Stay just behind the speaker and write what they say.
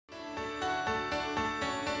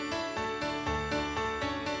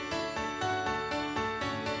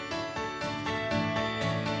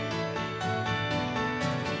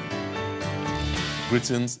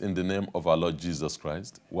Greetings in the name of our Lord Jesus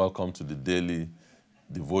Christ. Welcome to the daily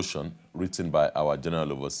devotion written by our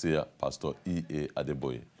General Overseer, Pastor E.A.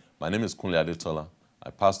 Adeboye. My name is Kunle Adetola. I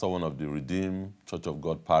pastor one of the Redeemed Church of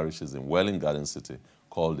God parishes in Welwyn Garden City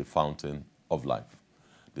called the Fountain of Life.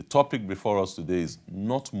 The topic before us today is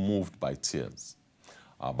not moved by tears.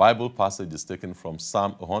 Our Bible passage is taken from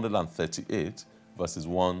Psalm 138, verses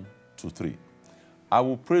 1 to 3. I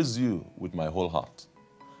will praise you with my whole heart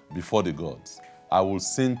before the gods. I will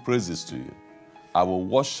sing praises to you. I will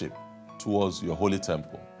worship towards your holy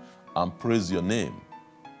temple and praise your name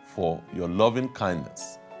for your loving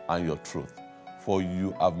kindness and your truth. For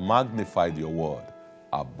you have magnified your word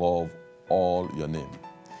above all your name.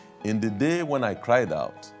 In the day when I cried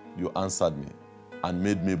out, you answered me and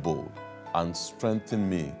made me bold and strengthened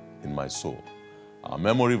me in my soul. Our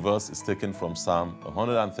memory verse is taken from Psalm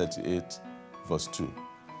 138, verse 2.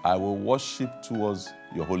 I will worship towards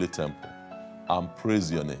your holy temple and praise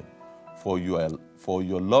your name for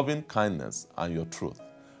your loving kindness and your truth,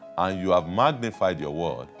 and you have magnified your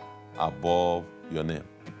word above your name.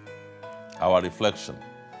 Our reflection.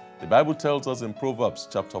 The Bible tells us in Proverbs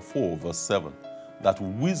chapter 4, verse 7, that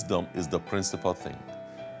wisdom is the principal thing.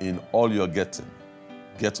 In all you're getting,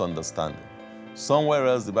 get understanding. Somewhere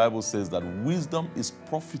else, the Bible says that wisdom is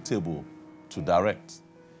profitable to direct.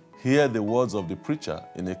 Hear the words of the preacher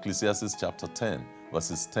in Ecclesiastes chapter 10,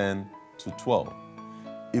 verses 10 to 12.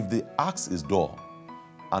 If the axe is dull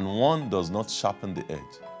and one does not sharpen the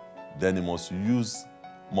edge, then he must use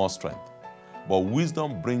more strength. But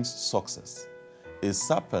wisdom brings success. A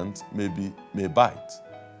serpent may bite,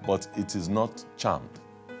 but it is not charmed.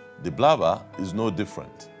 The blabber is no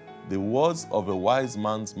different. The words of a wise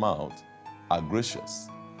man's mouth are gracious,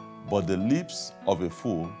 but the lips of a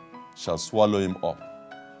fool shall swallow him up.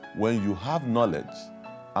 When you have knowledge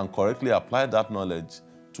and correctly apply that knowledge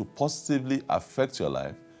to positively affect your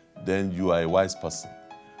life, then you are a wise person.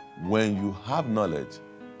 When you have knowledge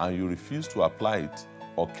and you refuse to apply it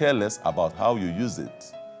or care less about how you use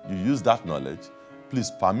that knowledge,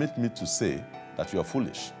 please permit me to say that you are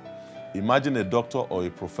foolish. Imagine a doctor or a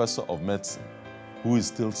professor of medicine who is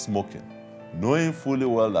still smoking, knowing fully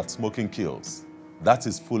well that smoking kills. That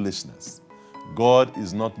is foolishness. God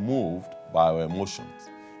is not moved by our emotions.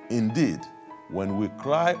 Indeed, when we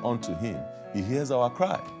cry unto him, he hears our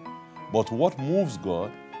cry. But what moves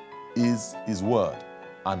God is his word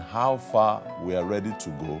and how far we are ready to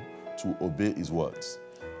go to obey his words.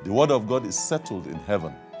 The word of God is settled in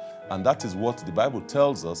heaven, and that is what the Bible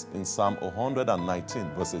tells us in Psalm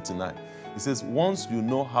 119, verse 89. It says, once you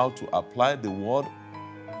know how to apply the word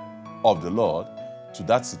of the Lord to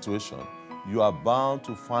that situation, you are bound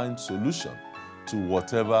to find solution to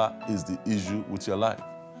whatever is the issue with your life.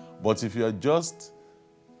 But if you are just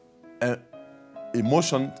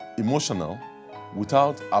emotional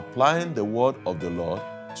without applying the word of the Lord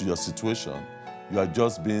to your situation, you are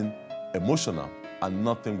just being emotional and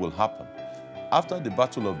nothing will happen. After the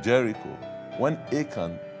battle of Jericho, when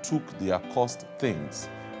Achan took the accursed things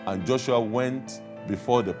and Joshua went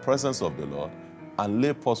before the presence of the Lord and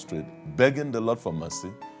lay prostrate, begging the Lord for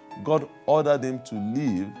mercy, God ordered him to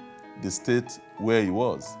leave the state where he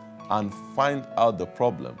was and find out the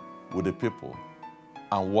problem with the people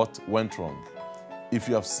and what went wrong. If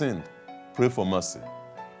you have sinned, pray for mercy,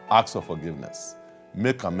 ask for forgiveness,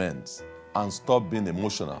 make amends, and stop being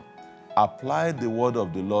emotional. Apply the word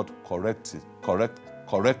of the Lord correctly,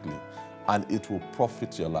 and it will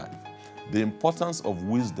profit your life. The importance of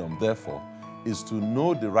wisdom, therefore, is to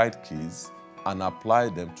know the right keys and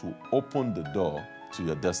apply them to open the door to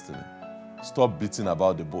your destiny. Stop beating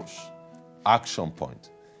about the bush. Action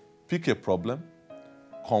point. Pick a problem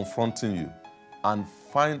confronting you and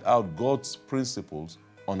find out God's principles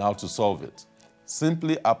on how to solve it.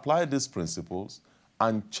 Simply apply these principles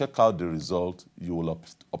and check out the result you will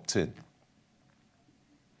obtain.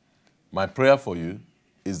 My prayer for you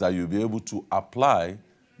is that you'll be able to apply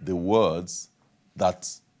the words that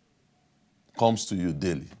comes to you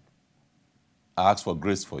daily. I ask for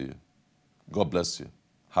grace for you. God bless you.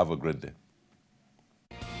 Have a great day.